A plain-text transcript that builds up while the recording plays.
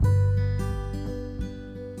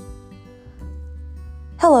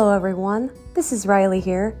Hello everyone, this is Riley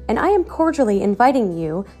here, and I am cordially inviting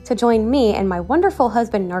you to join me and my wonderful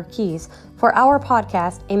husband Narquise for our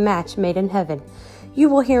podcast, A Match Made in Heaven. You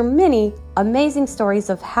will hear many amazing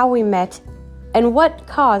stories of how we met and what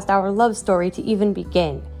caused our love story to even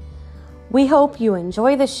begin. We hope you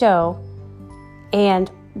enjoy the show,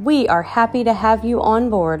 and we are happy to have you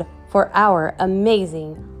on board for our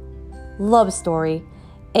amazing love story,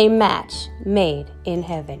 A Match Made in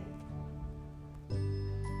Heaven.